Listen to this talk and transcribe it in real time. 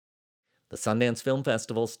The Sundance Film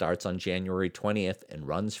Festival starts on January 20th and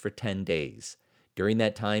runs for 10 days. During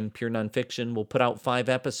that time, Pure Nonfiction will put out 5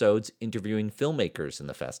 episodes interviewing filmmakers in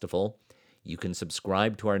the festival. You can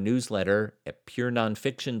subscribe to our newsletter at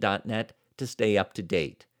purenonfiction.net to stay up to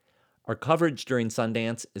date. Our coverage during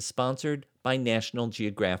Sundance is sponsored by National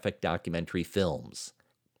Geographic Documentary Films.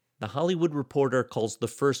 The Hollywood Reporter calls The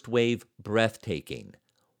First Wave breathtaking.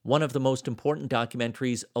 One of the most important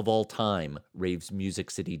documentaries of all time, raves Music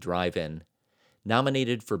City Drive-In.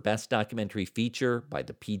 Nominated for Best Documentary Feature by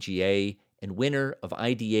the PGA and winner of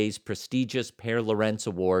IDA's prestigious Pere Lorentz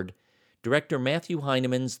Award, director Matthew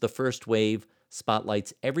Heinemann's The First Wave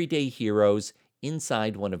spotlights everyday heroes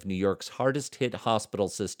inside one of New York's hardest-hit hospital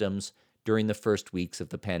systems during the first weeks of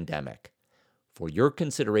the pandemic. For your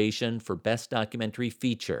consideration for Best Documentary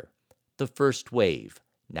Feature, The First Wave,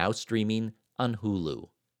 now streaming on Hulu.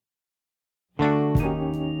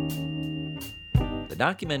 The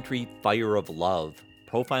documentary Fire of Love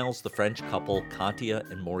profiles the French couple Katia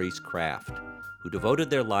and Maurice Kraft, who devoted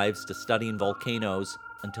their lives to studying volcanoes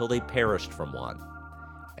until they perished from one.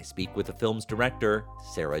 I speak with the film's director,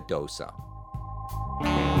 Sarah Dosa.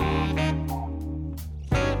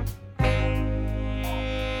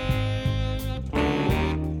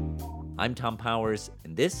 I'm Tom Powers,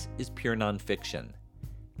 and this is Pure Nonfiction.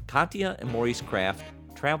 Katia and Maurice Kraft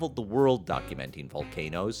traveled the world documenting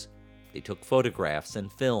volcanoes. They took photographs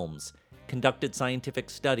and films, conducted scientific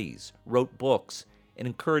studies, wrote books, and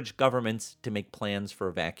encouraged governments to make plans for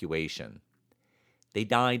evacuation. They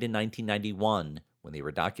died in 1991 when they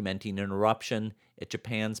were documenting an eruption at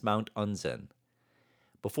Japan's Mount Unzen.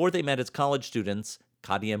 Before they met as college students,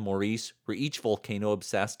 Katia and Maurice were each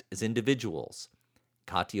volcano-obsessed as individuals.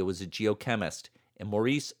 Katia was a geochemist and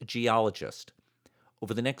Maurice a geologist.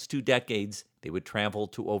 Over the next 2 decades, they would travel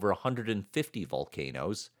to over 150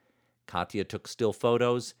 volcanoes. Katia took still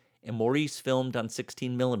photos, and Maurice filmed on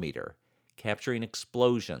 16mm, capturing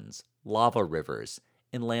explosions, lava rivers,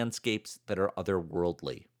 and landscapes that are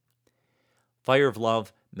otherworldly. Fire of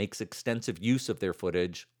Love makes extensive use of their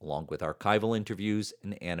footage, along with archival interviews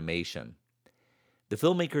and animation. The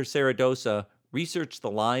filmmaker Sarah Dosa researched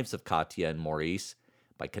the lives of Katia and Maurice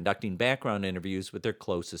by conducting background interviews with their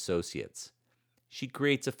close associates. She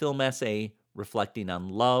creates a film essay reflecting on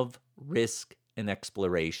love, risk, and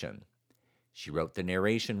exploration. She wrote the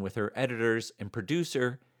narration with her editors and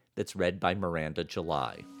producer that's read by Miranda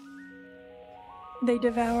July. They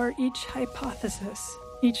devour each hypothesis,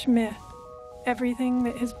 each myth, everything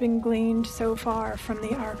that has been gleaned so far from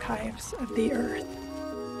the archives of the earth.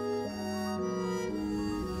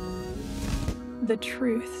 The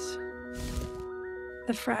truths,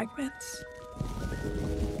 the fragments,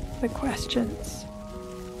 the questions.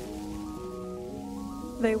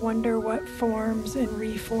 They wonder what forms and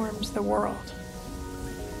reforms the world.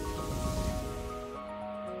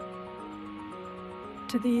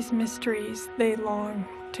 To these mysteries, they long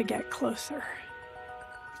to get closer.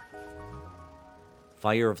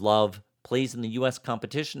 Fire of Love plays in the U.S.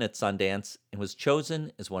 competition at Sundance and was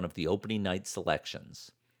chosen as one of the opening night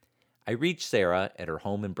selections. I reached Sarah at her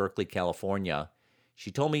home in Berkeley, California.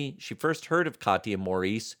 She told me she first heard of Katia and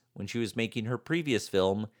Maurice when she was making her previous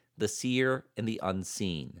film, The Seer and the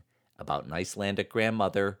Unseen, about an Icelandic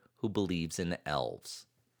grandmother who believes in elves.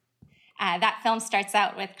 That film starts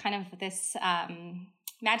out with kind of this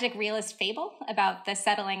magic realist fable about the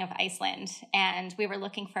settling of Iceland. And we were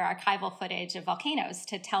looking for archival footage of volcanoes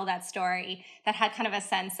to tell that story that had kind of a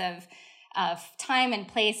sense of time and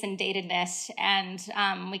place and datedness. And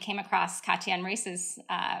we came across Katia and Maurice's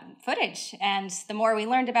footage. And the more we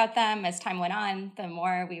learned about them as time went on, the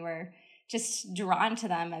more we were just drawn to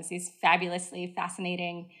them as these fabulously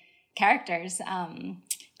fascinating characters.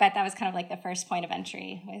 But that was kind of like the first point of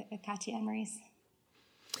entry with Katia and Maurice.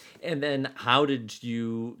 And then how did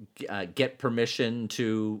you get permission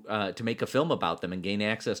to make a film about them and gain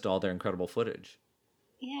access to all their incredible footage?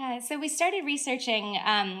 Yeah, so we started researching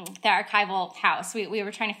the archival house. We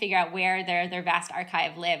were trying to figure out where their vast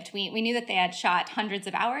archive lived. We knew that they had shot hundreds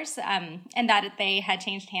of hours and that they had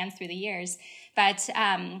changed hands through the years. But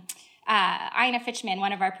Aina Fitchman,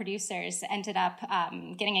 one of our producers, ended up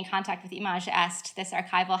getting in contact with Image Est, this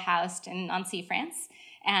archival house in Nancy, France,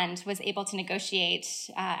 and was able to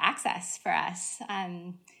negotiate access for us,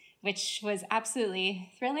 which was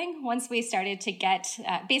absolutely thrilling. Once we started to get,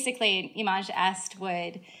 basically, Image Est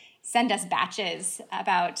would send us batches,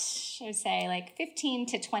 about, I would say, like 15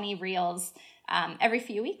 to 20 reels every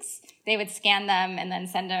few weeks. They would scan them and then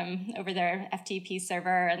send them over their FTP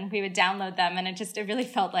server, and we would download them, and it really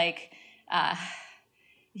felt like,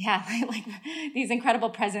 like these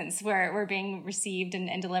incredible presents were being received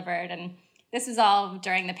and delivered. And this was all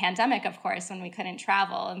during the pandemic, of course, when we couldn't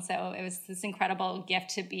travel. And so it was this incredible gift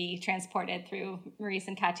to be transported through Maurice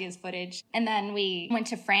and Katya's footage. And then we went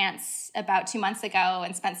to France about 2 months ago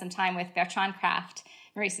and spent some time with Bertrand Kraft,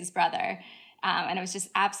 Maurice's brother. And it was just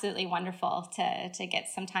absolutely wonderful to get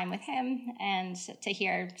some time with him and to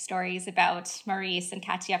hear stories about Maurice and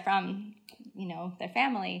Katya from, their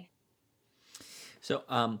family. So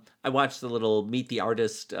I watched the little Meet the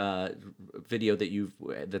Artist video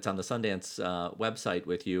that's on the Sundance website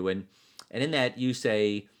with you, and in that you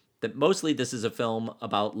say that mostly this is a film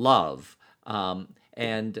about love,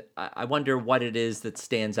 and I wonder what it is that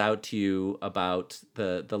stands out to you about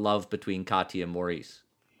the love between Katya and Maurice.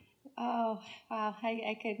 Oh, wow.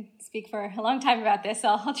 I could speak for a long time about this, so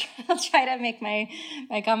I'll try to make my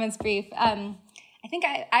comments brief. I think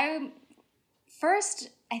I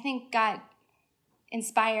first got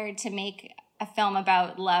inspired to make a film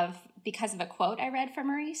about love because of a quote I read from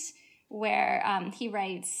Maurice, where he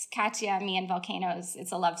writes, "Katya, me, and volcanoes,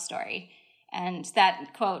 it's a love story." And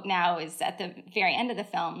that quote now is at the very end of the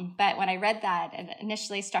film. But when I read that, it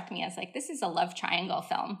initially struck me as this is a love triangle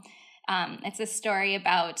film. It's a story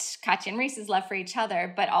about Katya and Maurice's love for each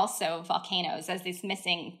other, but also volcanoes as this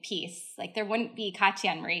missing piece. There wouldn't be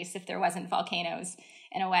Katya and Maurice if there wasn't volcanoes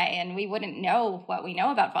in a way, and we wouldn't know what we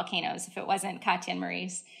know about volcanoes if it wasn't Katya and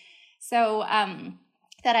Maurice. So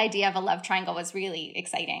that idea of a love triangle was really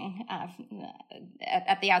exciting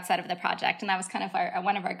at the outset of the project, and that was kind of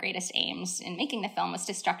one of our greatest aims in making the film, was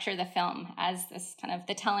to structure the film as this kind of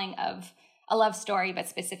the telling of a love story, but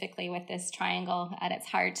specifically with this triangle at its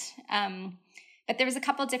heart. But there was a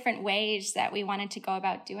couple different ways that we wanted to go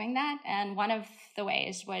about doing that, and one of the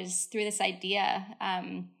ways was through this idea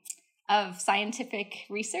of scientific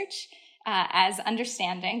research as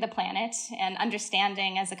understanding the planet and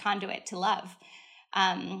understanding as a conduit to love.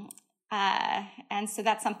 And so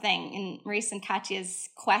that's something in Maurice and Katya's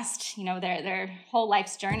quest, their whole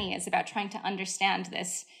life's journey is about trying to understand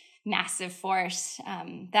this massive force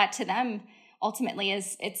that to them ultimately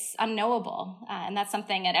it's unknowable. And that's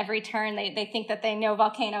something at every turn they think that they know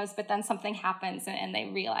volcanoes, but then something happens and they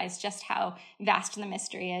realize just how vast the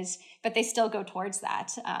mystery is, but they still go towards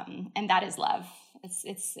that. And that is love.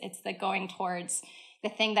 It's the going towards the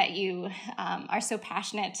thing that you are so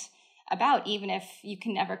passionate about, even if you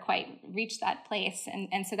can never quite reach that place.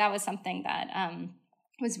 And so that was something that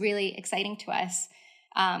was really exciting to us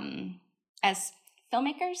as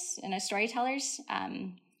filmmakers and as storytellers.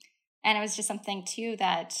 And it was just something, too,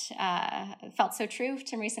 that felt so true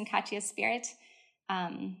to Maurice and Katya's spirit.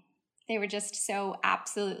 They were just so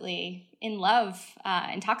absolutely in love,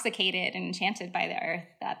 intoxicated and enchanted by the earth,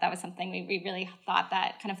 that was something we really thought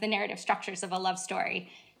that kind of the narrative structures of a love story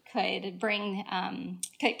could bring,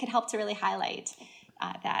 could help to really highlight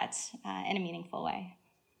that in a meaningful way.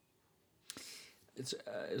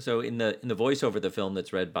 So in the voiceover of the film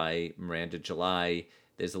that's read by Miranda July,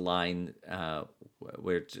 there's a line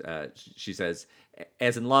where she says,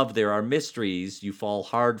 "As in love, there are mysteries. You fall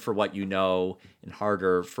hard for what you know and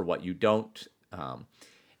harder for what you don't."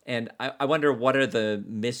 And I wonder, what are the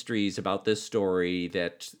mysteries about this story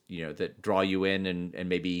that that draw you in and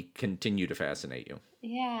maybe continue to fascinate you?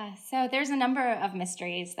 Yeah, so there's a number of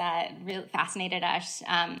mysteries that really fascinated us,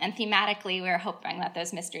 and thematically we were hoping that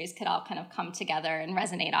those mysteries could all kind of come together and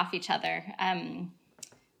resonate off each other.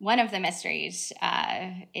 One of the mysteries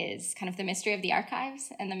is kind of the mystery of the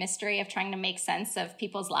archives and the mystery of trying to make sense of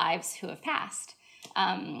people's lives who have passed.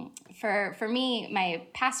 For me, my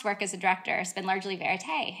past work as a director has been largely verite,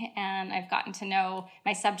 and I've gotten to know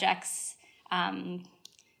my subjects in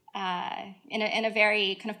a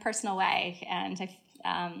very kind of personal way, and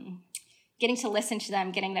getting to listen to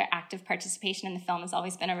them, getting their active participation in the film has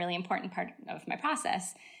always been a really important part of my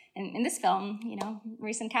process. And in this film,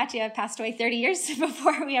 Maurice and Katya passed away 30 years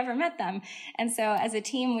before we ever met them. And so as a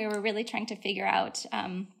team, we were really trying to figure out,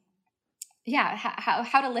 how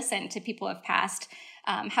to listen to people who have passed,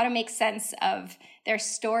 how to make sense of their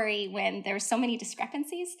story when there's so many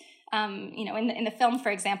discrepancies. In the film,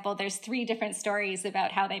 for example, there's 3 different stories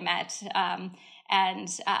about how they met.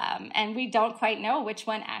 And we don't quite know which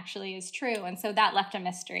one actually is true. And so that left a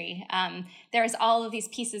mystery. There's all of these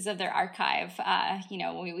pieces of their archive.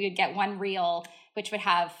 We would get one reel, which would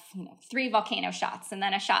have 3 volcano shots, and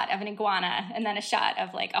then a shot of an iguana, and then a shot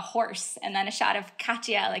of a horse, and then a shot of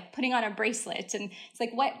Katya putting on a bracelet. And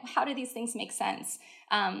it's how do these things make sense?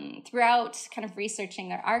 Throughout kind of researching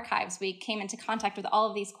their archives, we came into contact with all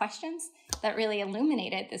of these questions that really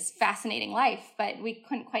illuminated this fascinating life, but we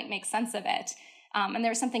couldn't quite make sense of it. And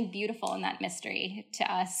there was something beautiful in that mystery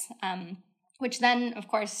to us, which then, of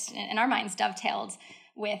course, in our minds dovetailed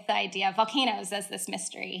with the idea of volcanoes as this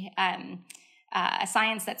mystery. a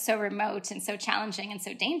science that's so remote and so challenging and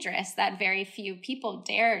so dangerous that very few people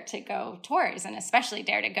dare to go towards, and especially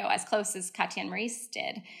dare to go as close as Katya and Maurice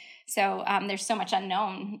did. So there's so much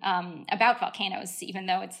unknown about volcanoes, even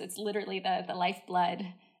though it's literally the lifeblood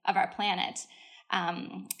of our planet.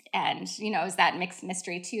 And, is that mixed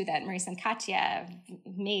mystery, too, that Maurice and Katya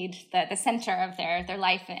made the center of their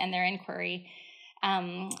life and their inquiry.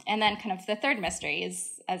 And then kind of the third mystery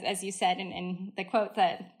is, as you said in the quote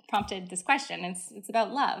that prompted this question, it's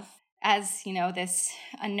about love as, this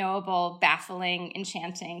unknowable, baffling,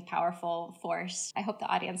 enchanting, powerful force. I hope the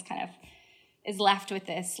audience kind of is left with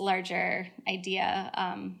this larger idea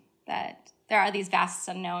that there are these vast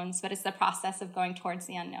unknowns, but it's the process of going towards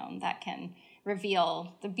the unknown that can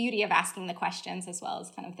reveal the beauty of asking the questions as well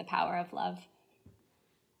as kind of the power of love.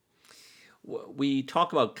 We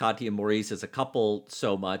talk about Katya and Maurice as a couple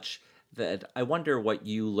so much that I wonder what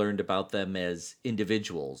you learned about them as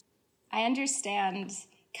individuals. I understand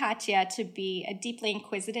Katya to be a deeply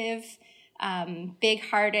inquisitive,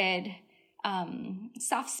 big-hearted,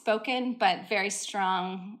 soft-spoken, but very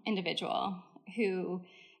strong individual who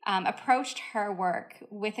approached her work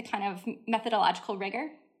with a kind of methodological rigor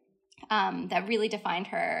that really defined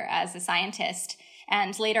her as a scientist,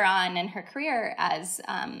 and later on in her career as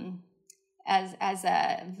a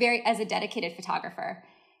dedicated photographer.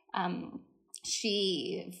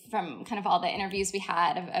 She, from kind of all the interviews we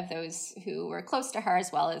had of those who were close to her,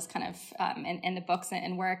 as well as kind of in the books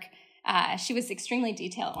and work, she was extremely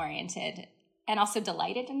detail-oriented and also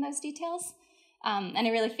delighted in those details. And I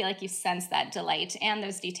really feel like you sense that delight and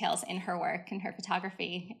those details in her work and her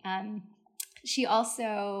photography. She was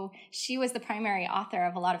the primary author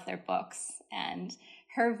of a lot of their books, and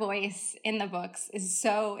her voice in the books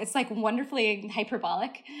it's like wonderfully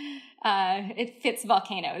hyperbolic. It fits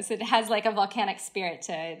volcanoes. It has like a volcanic spirit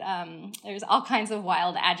to it. There's all kinds of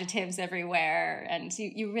wild adjectives everywhere, and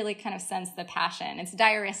you really kind of sense the passion. It's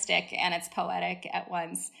diaristic and it's poetic at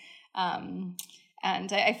once. And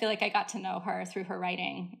I feel like I got to know her through her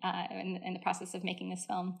writing in the process of making this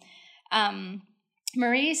film.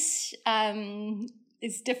 Maurice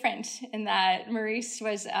is different in that Maurice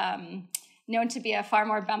was known to be a far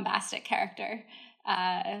more bombastic character.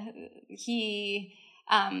 He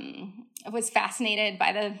was fascinated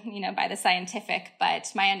by the scientific,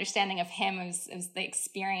 but my understanding of him was the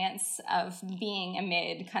experience of being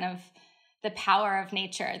amid kind of the power of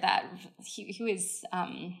nature, that he was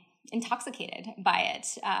intoxicated by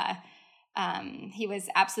it. He was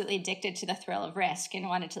absolutely addicted to the thrill of risk and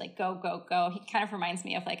wanted to go. He kind of reminds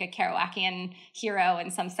me of like a Kerouacian hero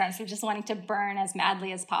in some sense, of just wanting to burn as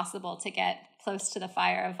madly as possible to get close to the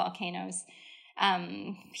fire of volcanoes.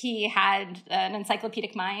 He had an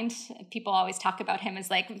encyclopedic mind. People always talk about him as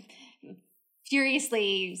like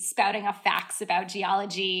furiously spouting off facts about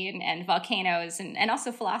geology and volcanoes and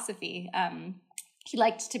also philosophy. He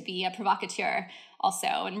liked to be a provocateur also,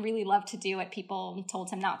 and really loved to do what people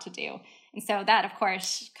told him not to do. And so that, of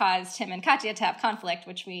course, caused him and Katya to have conflict,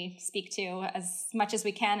 which we speak to as much as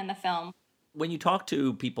we can in the film. When you talk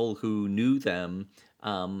to people who knew them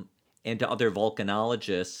and to other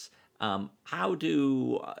volcanologists, how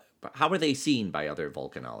are they seen by other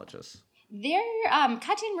volcanologists?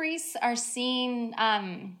 Katya and Maurice are seen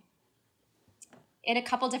in a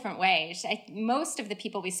couple different ways. Most of the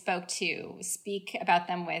people we spoke to speak about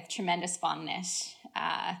them with tremendous fondness,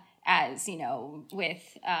 and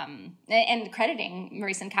crediting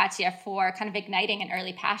Maurice and Katya for kind of igniting an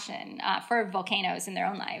early passion for volcanoes in their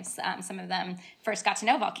own lives. Some of them first got to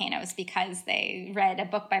know volcanoes because they read a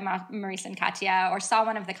book by Maurice and Katya or saw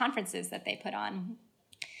one of the conferences that they put on.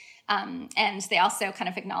 And they also kind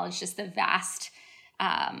of acknowledged just the vast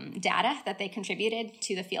data that they contributed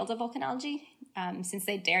to the field of volcanology. Since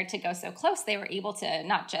they dared to go so close, they were able to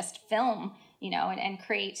not just film, and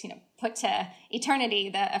create, put to eternity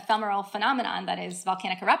the ephemeral phenomenon that is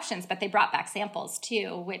volcanic eruptions, but they brought back samples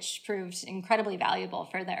too, which proved incredibly valuable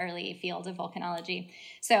for the early field of volcanology.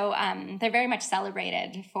 So they're very much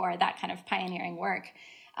celebrated for that kind of pioneering work.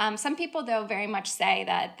 Some people, though, very much say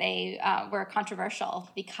that they were controversial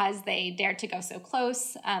because they dared to go so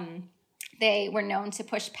close. They were known to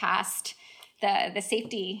push past the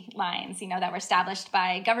safety lines, that were established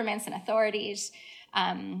by governments and authorities.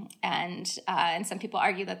 And some people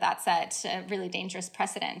argue that that set a really dangerous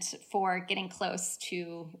precedent for getting close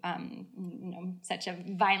to, such a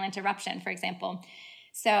violent eruption, for example.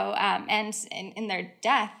 So, and in their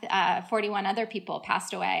death, 41 other people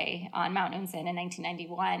passed away on Mount Unzen in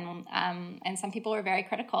 1991. And some people were very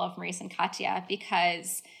critical of Maurice and Katya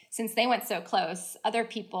because since they went so close, other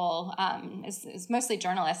people, it's mostly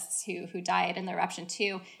journalists who died in the eruption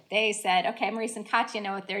too, they said, okay, Maurice and Katya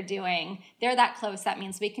know what they're doing. They're that close. That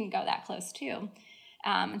means we can go that close too.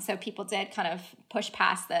 And so people did kind of push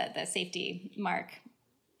past the safety mark.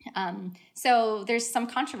 So there's some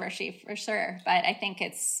controversy for sure, but I think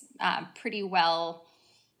it's pretty well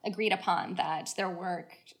agreed upon that their work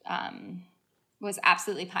was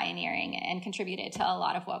absolutely pioneering and contributed to a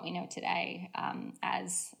lot of what we know today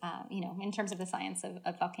as, in terms of the science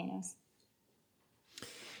of volcanoes.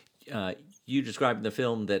 You described in the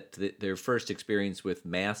film that their first experience with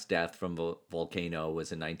mass death from a volcano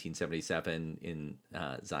was in 1977 in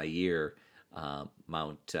Zaire,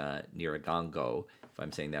 Mount Nyiragongo, if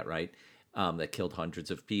I'm saying that right, that killed hundreds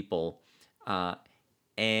of people.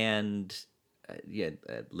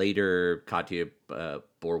 Later, Katya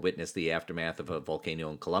bore witness to the aftermath of a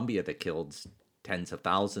volcano in Colombia that killed tens of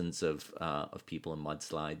thousands of people in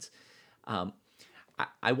mudslides.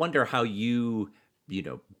 I wonder how you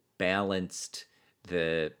balanced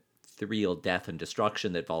the real death and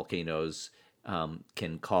destruction that volcanoes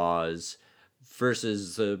can cause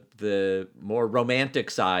versus the more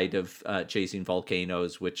romantic side of chasing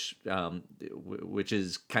volcanoes, which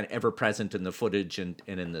is kind of ever present in the footage and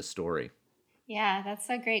in the story. Yeah, that's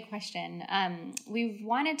a great question. We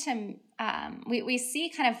wanted to, we see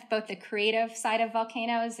kind of both the creative side of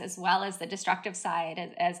volcanoes as well as the destructive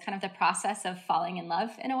side as kind of the process of falling in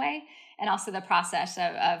love in a way, and also the process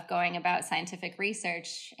of going about scientific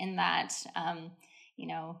research in that,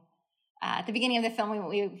 at the beginning of the film,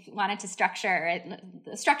 we wanted to structure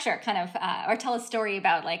kind of, or tell a story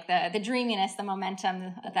about like the dreaminess, the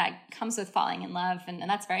momentum that comes with falling in love. And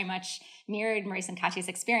that's very much mirrored Maurice and Katya's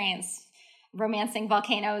experience, romancing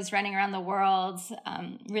volcanoes, running around the world,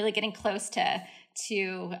 really getting close to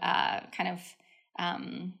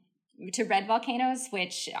red volcanoes,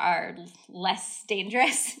 which are less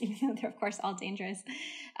dangerous, even though they're of course all dangerous.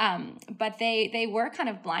 But they were kind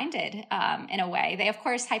of blinded in a way. They of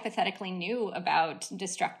course hypothetically knew about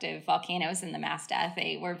destructive volcanoes and the mass death.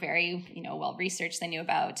 They were very well researched. They knew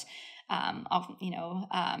about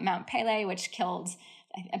Mount Pelée, which killed,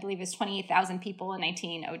 I believe it was 28,000 people in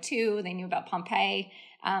 1902. They knew about Pompeii,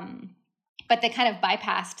 but they kind of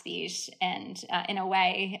bypassed these, and in a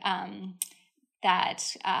way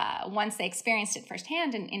that once they experienced it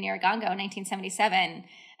firsthand in Nyiragongo in 1977,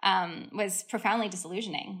 was profoundly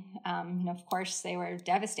disillusioning. Of course, they were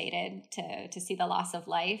devastated to see the loss of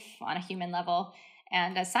life on a human level,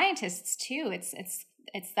 and as scientists too,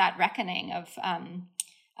 it's that reckoning of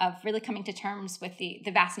really coming to terms with the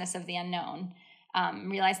vastness of the unknown.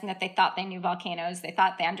 Realizing that they thought they knew volcanoes, they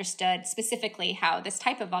thought they understood specifically how this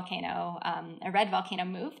type of volcano, a red volcano,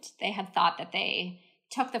 moved. They had thought that they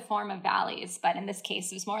took the form of valleys, but in this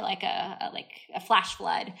case, it was more like a flash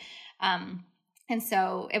flood. And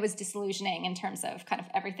so it was disillusioning in terms of kind of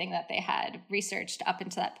everything that they had researched up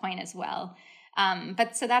until that point as well.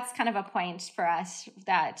 But so that's kind of a point for us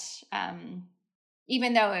that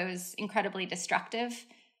even though it was incredibly destructive,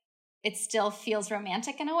 it still feels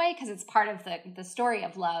romantic in a way because it's part of the story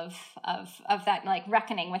of love, of that like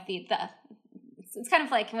reckoning with the it's kind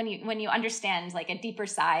of like when you understand like a deeper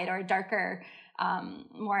side or a darker,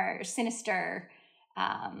 more sinister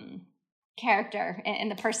character in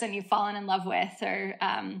the person you've fallen in love with, or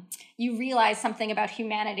you realize something about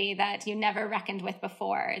humanity that you never reckoned with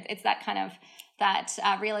before. It's that kind of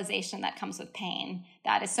realization that comes with pain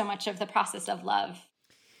that is so much of the process of love.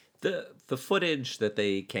 The footage that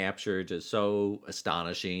they captured is so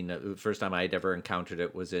astonishing. The first time I'd ever encountered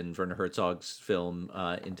it was in Werner Herzog's film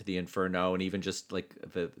Into the Inferno, and even just like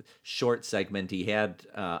the short segment he had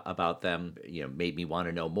about them, made me want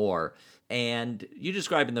to know more. And you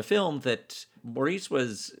describe in the film that Maurice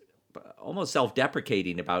was almost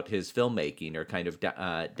self-deprecating about his filmmaking, or kind of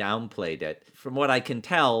downplayed it. From what I can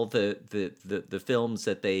tell, the films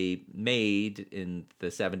that they made in the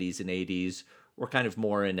 70s and 80s were kind of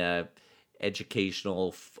more in a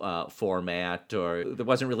educational format, or there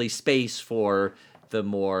wasn't really space for the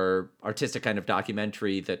more artistic kind of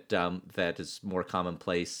documentary that is more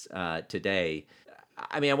commonplace today.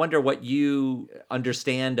 I mean, I wonder what you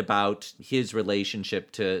understand about his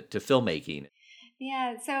relationship to filmmaking.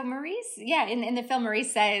 Yeah, so Maurice, in the film,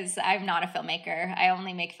 Maurice says, I'm not a filmmaker. I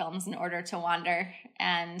only make films in order to wander.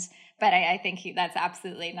 But I think that's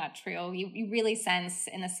absolutely not true. You really sense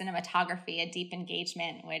in the cinematography a deep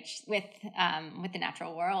engagement with the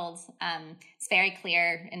natural world. It's very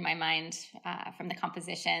clear in my mind from the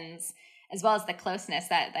compositions as well as the closeness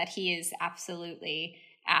that he is absolutely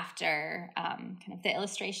after, kind of the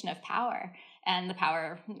illustration of power and the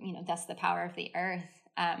power, thus the power of the earth.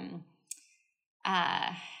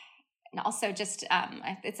 And also just,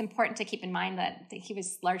 it's important to keep in mind that he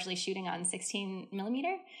was largely shooting on 16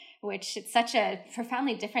 millimeter, which it's such a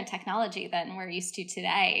profoundly different technology than we're used to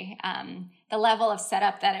today. The level of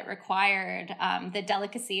setup that it required, the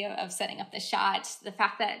delicacy of setting up the shot, the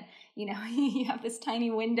fact that, you have this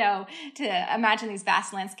tiny window to imagine these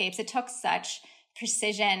vast landscapes. It took such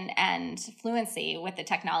precision and fluency with the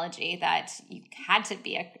technology that you had to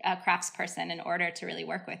be a craftsperson in order to really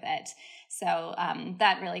work with it. So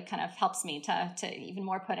that really kind of helps me to even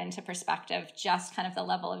more put into perspective just kind of the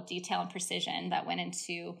level of detail and precision that went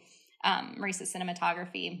into Maurice's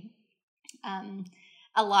cinematography.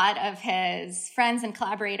 A lot of his friends and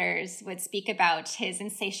collaborators would speak about his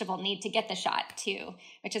insatiable need to get the shot too,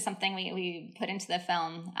 which is something we put into the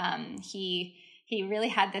film. He really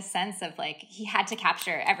had this sense of like he had to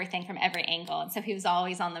capture everything from every angle, and so he was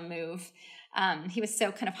always on the move. He was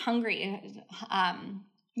so kind of hungry,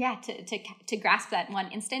 to grasp that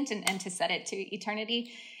one instant and to set it to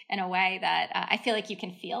eternity in a way that I feel like you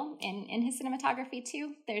can feel in his cinematography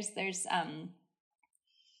too. There's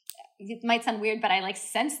it might sound weird, but I like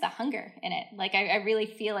sense the hunger in it. Like I really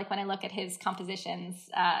feel like when I look at his compositions,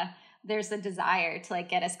 there's a desire to like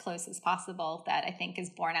get as close as possible that I think is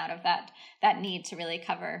born out of that need to really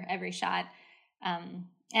cover every shot.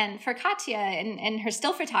 And for Katya and her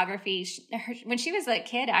still photography, when she was a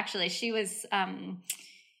kid, actually, she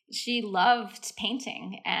loved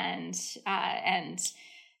painting and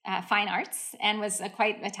fine arts and was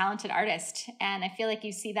quite a talented artist. And I feel like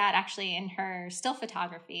you see that actually in her still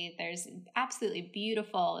photography. There's absolutely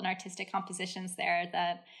beautiful and artistic compositions there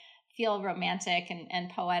that feel romantic and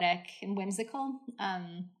poetic and whimsical.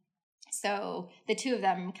 So the two of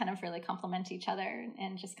them kind of really complement each other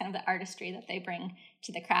and just kind of the artistry that they bring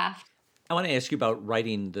to the craft. I want to ask you about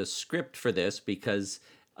writing the script for this because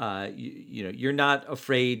you're not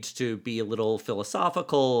afraid to be a little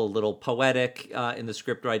philosophical, a little poetic in the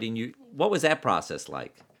script writing. What was that process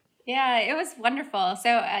like? Yeah, it was wonderful. So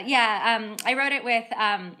I wrote it with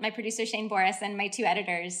my producer Shane Boris and my two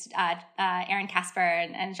editors, Aaron Casper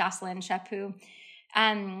and Jocelyn Chaput.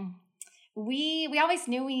 We always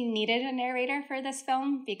knew we needed a narrator for this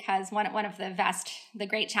film because one of the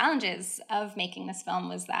great challenges of making this film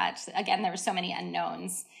was that, again, there were so many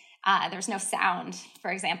unknowns. There was no sound,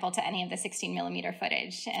 for example, to any of the 16 millimeter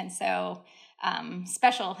footage. And so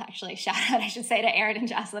special, actually, shout out, I should say, to Aaron and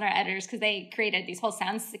Jocelyn, our editors, because they created these whole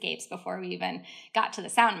soundscapes before we even got to the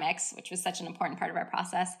sound mix, which was such an important part of our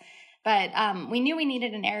process. But we knew we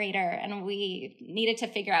needed a narrator, and we needed to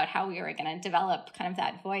figure out how we were going to develop kind of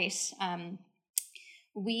that voice.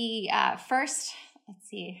 We first, let's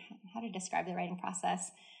see how to describe the writing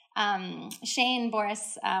process. Shane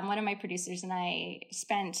Boris, one of my producers, and I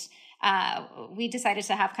we decided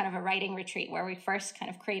to have kind of a writing retreat where we first kind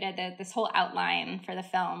of created this whole outline for the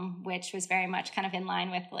film, which was very much kind of in line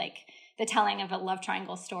with like the telling of a love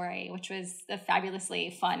triangle story, which was a fabulously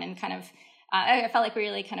fun and kind of, I felt like we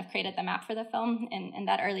really kind of created the map for the film in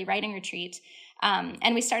that early writing retreat.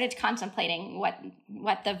 And we started contemplating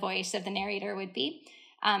what the voice of the narrator would be.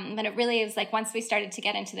 But it really was like once we started to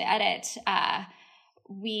get into the edit,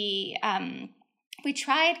 we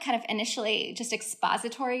tried kind of initially just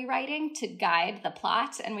expository writing to guide the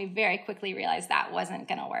plot, and we very quickly realized that wasn't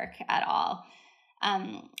going to work at all.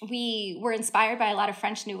 We were inspired by a lot of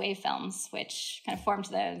French New Wave films, which kind of formed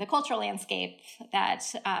the cultural landscape that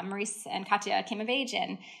Maurice and Katya came of age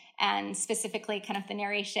in, and specifically kind of the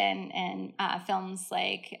narration in films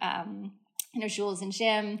like Jules and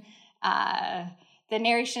Jim, the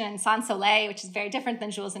narration in Sans Soleil, which is very different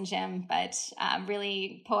than Jules and Jim, but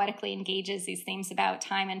really poetically engages these themes about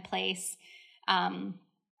time and place and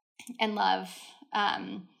love.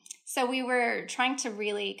 So we were trying to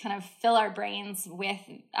really kind of fill our brains with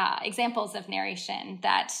examples of narration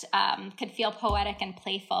that could feel poetic and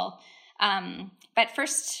playful. But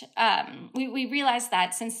first, we realized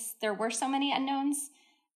that since there were so many unknowns,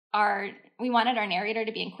 we wanted our narrator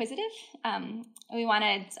to be inquisitive. We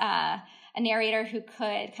wanted a narrator who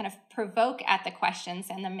could kind of provoke at the questions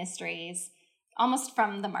and the mysteries almost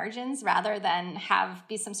from the margins rather than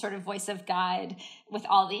be some sort of voice of guide with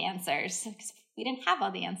all the answers, because we didn't have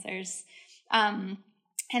all the answers. And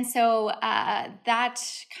so that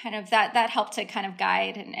helped to kind of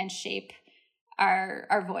guide and shape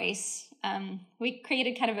our voice. We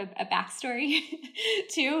created kind of a backstory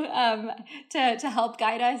too, to help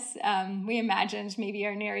guide us. We imagined maybe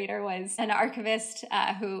our narrator was an archivist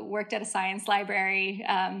who worked at a science library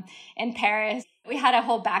in Paris. We had a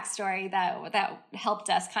whole backstory that helped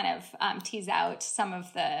us kind of tease out some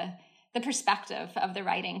of the perspective of the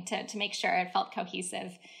writing to make sure it felt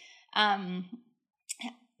cohesive.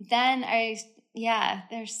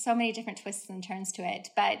 There's so many different twists and turns to it,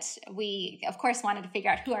 but we of course wanted to figure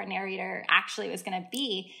out who our narrator actually was going to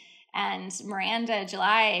be. And Miranda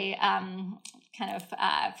July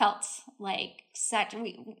felt like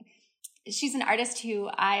she's an artist who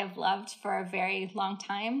I have loved for a very long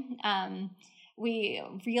time. We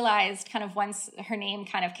realized kind of once her name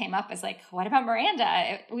kind of came up as like, what about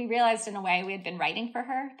Miranda? We realized in a way we had been writing for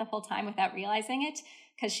her the whole time without realizing it,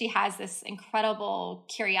 because she has this incredible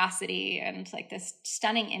curiosity and like this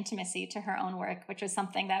stunning intimacy to her own work, which was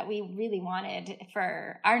something that we really wanted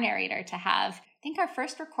for our narrator to have. I think our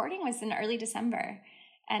first recording was in early December.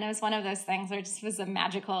 And it was one of those things where it just was a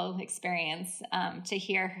magical experience to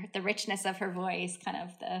hear the richness of her voice,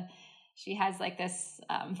 she has like this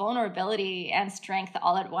vulnerability and strength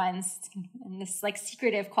all at once, and this like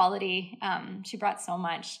secretive quality. She brought so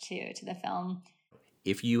much to the film.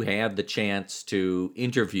 If you had the chance to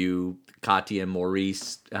interview Katya and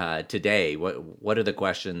Maurice today, what are the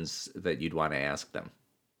questions that you'd want to ask them?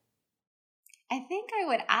 I think I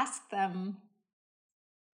would ask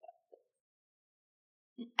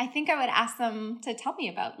them to tell me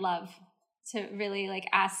about love, to really like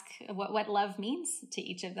ask what love means to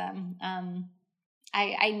each of them.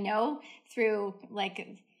 I know through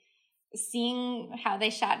like seeing how they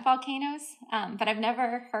shot Volcanoes, but I've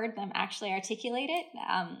never heard them actually articulate it,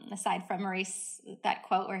 aside from Maurice, that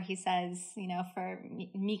quote where he says, for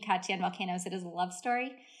me, Katya, and Volcanoes, it is a love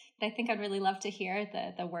story. But I think I'd really love to hear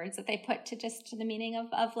the words that they put to the meaning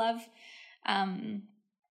of love.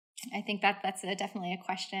 I think that's definitely a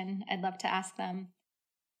question I'd love to ask them.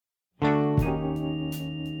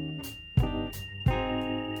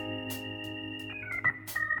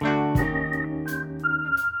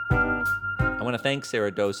 I want to thank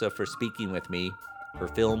Sarah Dosa for speaking with me. Her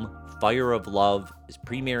film, Fire of Love, is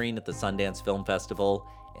premiering at the Sundance Film Festival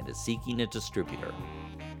and is seeking a distributor.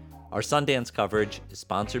 Our Sundance coverage is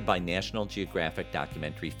sponsored by National Geographic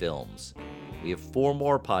Documentary Films. We have 4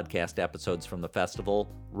 more podcast episodes from the festival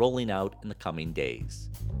rolling out in the coming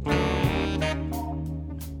days.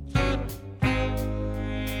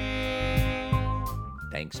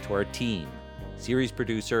 Thanks to our team, series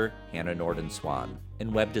producer Hannah Norden-Swan,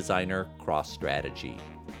 and web designer Cross Strategy.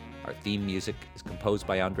 Our theme music is composed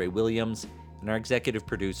by Andre Williams, and our executive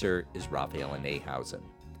producer is Raphael Nahausen.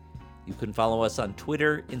 You can follow us on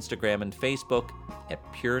Twitter, Instagram, and Facebook at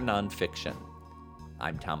Pure Nonfiction.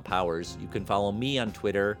 I'm Tom Powers. You can follow me on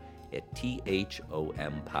Twitter at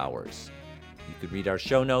THOM Powers. You can read our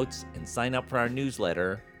show notes and sign up for our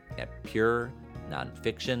newsletter at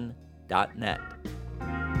purenonfiction.net.